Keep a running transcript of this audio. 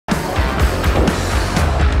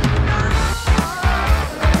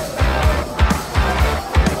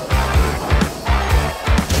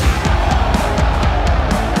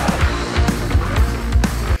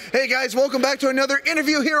guys, welcome back to another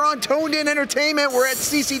interview here on Toned In Entertainment. We're at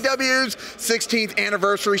CCW's 16th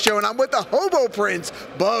anniversary show, and I'm with the Hobo Prince,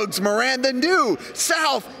 Bugs Moran, the new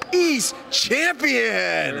Southeast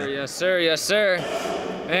Champion. Yes, sir. Yes, sir.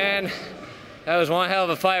 Man, that was one hell of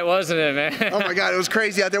a fight, wasn't it, man? Oh my God, it was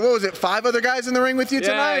crazy out there. What was it, 5 other guys in the ring with you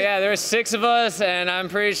tonight? Yeah, there were 6 of us, and I'm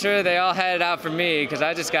pretty sure they all had it out for me because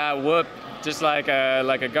I just got whooped just like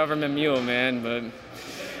a government mule, man. But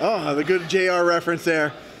oh, the good JR reference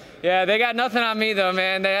there. Yeah, they got nothing on me though,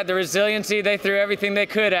 man. They had the resiliency. They threw everything they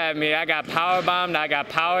could at me. I got power bombed, I got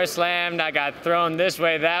power slammed, I got thrown this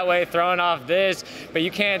way, that way, thrown off this. But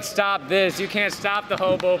you can't stop this. You can't stop the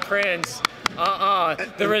Hobo Prince.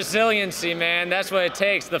 The resiliency, man. That's what it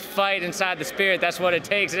takes. The fight inside the spirit. That's what it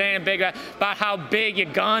takes. It ain't big about how big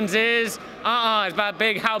your guns is. It's about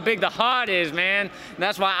how big the heart is, man. And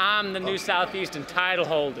that's why I'm the new Southeastern title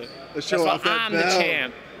holder. That's why I'm the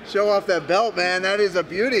champ. Show off that belt, man. That is a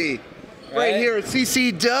beauty. Right here at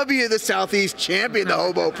CCW, the Southeast Champion, the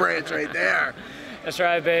Hobo Prince right there. That's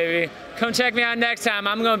right, baby. Come check me out next time.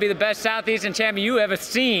 I'm going to be the best Southeastern champion you ever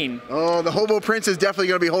seen. Oh, the Hobo Prince is definitely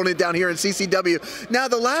going to be holding it down here in CCW. Now,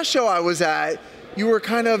 the last show I was at, you were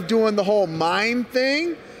kind of doing the whole mime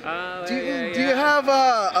thing. Do you have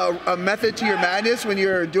a method to your madness when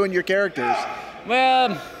you're doing your characters?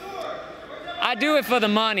 Well, I do it for the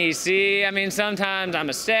money, see? I mean, sometimes I'm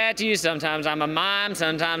a statue, sometimes I'm a mime,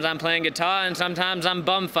 sometimes I'm playing guitar, and sometimes I'm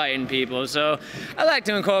bum fighting people. So I like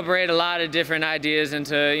to incorporate a lot of different ideas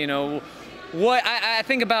into, you know, what I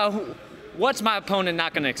think about what's my opponent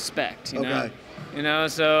not going to expect, you know? Okay. You know,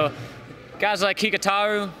 so guys like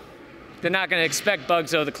Kikataru, they're not going to expect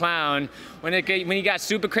Bugs-O the Clown. When you got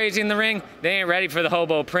super crazy in the ring, they ain't ready for the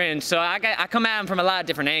Hobo Prince. So I come at them from a lot of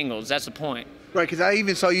different angles. That's the point. Right, because I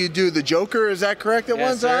even saw you do the Joker, is that correct at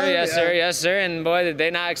one time? Yes, sir, yes, sir, and boy, did they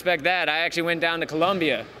not expect that. I actually went down to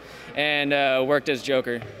Colombia and worked as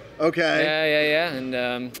Joker. Okay. Yeah,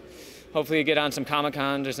 and hopefully get on some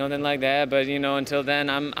Comic-Cons or something like that, but you know, until then,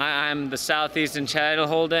 I'm the Southeastern title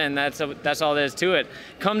holder, and that's all there is to it.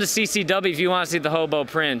 Come to CCW if you want to see the Hobo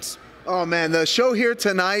Prince. Oh man, the show here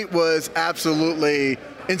tonight was absolutely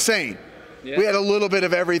insane. Yeah. We had a little bit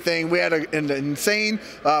of everything. We had an insane,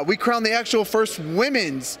 we crowned the actual first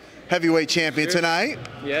women's heavyweight champion tonight.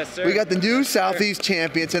 Yes, sir. We got the new Southeast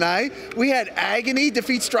champion tonight. We had Agony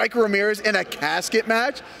defeat Striker Ramirez in a casket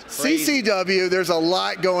match. Crazy. CCW, there's a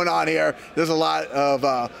lot going on here. There's a lot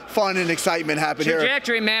of fun and excitement happening here.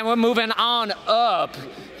 Trajectory, man, we're moving on up.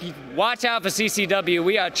 Watch out for CCW.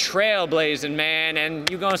 We are trailblazing, man, and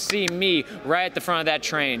you're gonna see me right at the front of that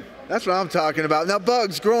train. That's what I'm talking about. Now,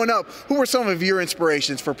 Bugs, growing up, who were some of your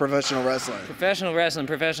inspirations for professional wrestling? Professional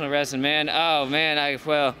wrestling, man. Oh, man, I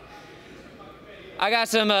got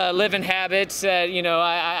some living habits that, you know,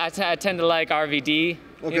 I tend to like RVD.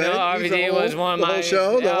 Okay. You know, RVD was one of my... The whole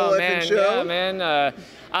show? The whole effing show? Yeah, man.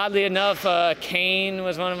 Oddly enough, Kane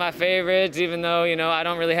was one of my favorites, even though, you know, I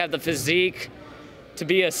don't really have the physique to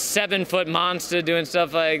be a 7-foot monster doing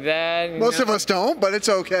stuff like that. Most of us don't, but it's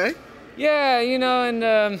okay. Yeah, you know,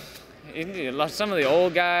 and... some of the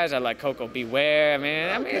old guys, I like Coco Beware.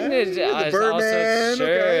 It's the Birdman.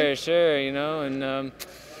 Also, sure, you know, and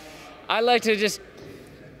I like to just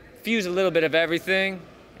fuse a little bit of everything,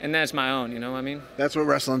 and that's my own, you know what I mean? That's what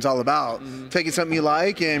wrestling's all about. Taking something you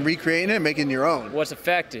like and recreating it and making it your own. What's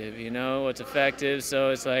effective, you know, what's effective. So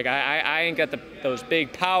it's like I ain't got those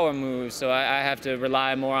big power moves, so I have to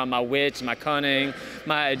rely more on my wits, my cunning,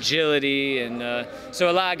 my agility, and so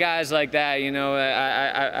a lot of guys like that, you know,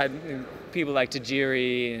 people like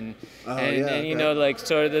Tajiri and you know, like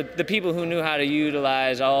sort of the people who knew how to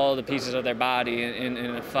utilize all the pieces of their body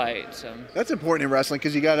in a fight. So that's important in wrestling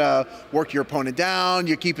because you got to work your opponent down.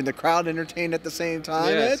 You're keeping the crowd entertained at the same time.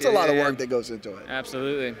 Yes, it's a lot of work that goes into it.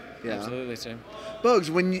 Absolutely. Yeah. Absolutely, sir. Bugs,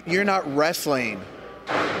 when you're not wrestling,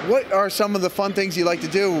 what are some of the fun things you like to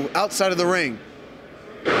do outside of the ring?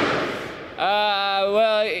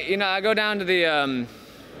 Well, you know, I go down to the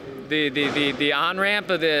on-ramp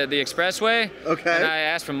of the expressway. Okay. And I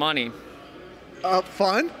ask for money.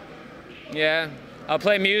 Fun? Yeah. I'll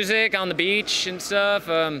play music on the beach and stuff.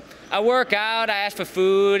 I work out, I ask for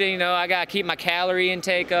food, and, you know, I gotta keep my calorie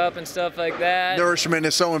intake up and stuff like that. Nourishment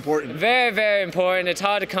is so important. Very, very important. It's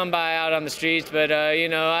hard to come by out on the streets, but, you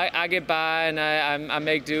know, I get by and I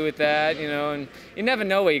make do with that, you know, and you never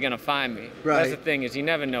know where you're gonna find me. Right. That's the thing, is you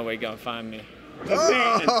never know where you're gonna find me.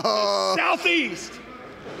 The Southeast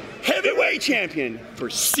heavyweight champion for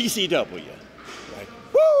CCW.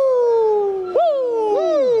 Woo!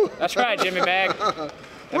 Woo! That's right, Jimmy Mag.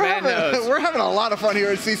 We're having a lot of fun here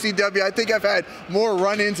at CCW. I think I've had more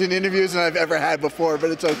run-ins and interviews than I've ever had before,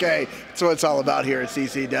 but it's okay. It's what it's all about here at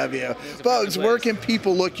CCW. Bugs, where can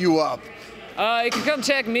people look you up? You can come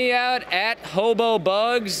check me out at Hobo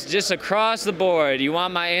Bugs, just across the board. You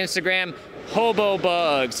want my Instagram? Hobo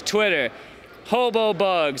Bugs. Twitter, Hobo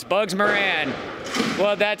Bugs. Bugs Moran.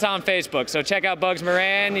 Well, that's on Facebook, so check out Bugs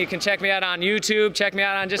Moran. You can check me out on YouTube. Check me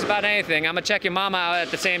out on just about anything. I'm gonna check your mama out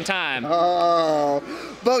at the same time. Oh,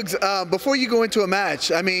 Bugs, before you go into a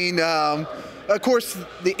match, I mean, of course,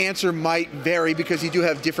 the answer might vary because you do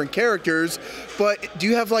have different characters, but do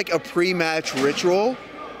you have like a pre-match ritual?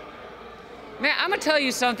 Man, I'm gonna tell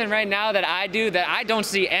you something right now that I do that I don't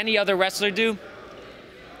see any other wrestler do.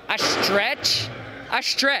 I stretch.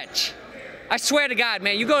 I swear to God,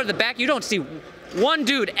 man, you go to the back, you don't see one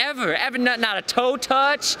dude ever, not a toe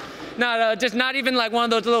touch, not even like one of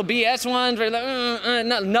those little BS ones where you're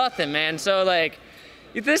like, nothing, man. So like,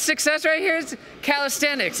 this success right here is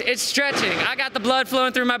calisthenics. It's stretching. I got the blood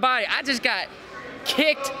flowing through my body. I just got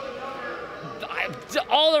kicked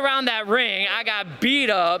all around that ring. I got beat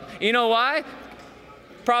up. You know why?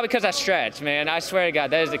 Probably because I stretched, man. I swear to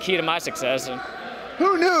God, that is the key to my success.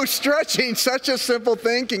 Who knew stretching, such a simple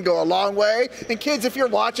thing, can go a long way? And kids, if you're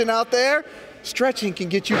watching out there, stretching can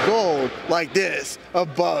get you gold like this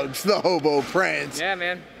of Bugs, the Hobo Prince. Yeah,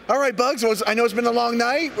 man. All right, Bugs, I know it's been a long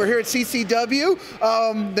night. We're here at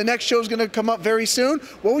CCW. The next show is going to come up very soon.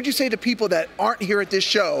 What would you say to people that aren't here at this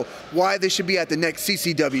show, why they should be at the next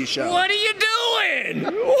CCW show? What are you doing?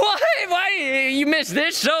 Why? You missed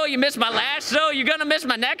this show? You missed my last show? You're going to miss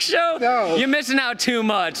my next show? No. You're missing out too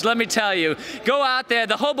much, let me tell you. Go out there.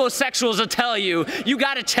 The hobosexuals will tell you. You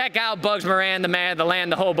got to check out Bugs Moran, the man, the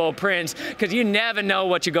land, the Hobo Prince, because you never know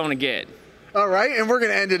what you're going to get. All right, and we're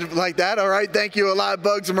going to end it like that. All right, thank you a lot,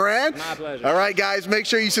 Bugs Moran. My pleasure. All right, guys, make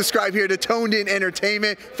sure you subscribe here to Toned In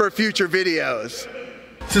Entertainment for future videos.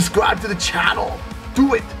 Subscribe to the channel.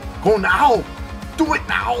 Do it. Go now. Do it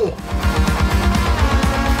now.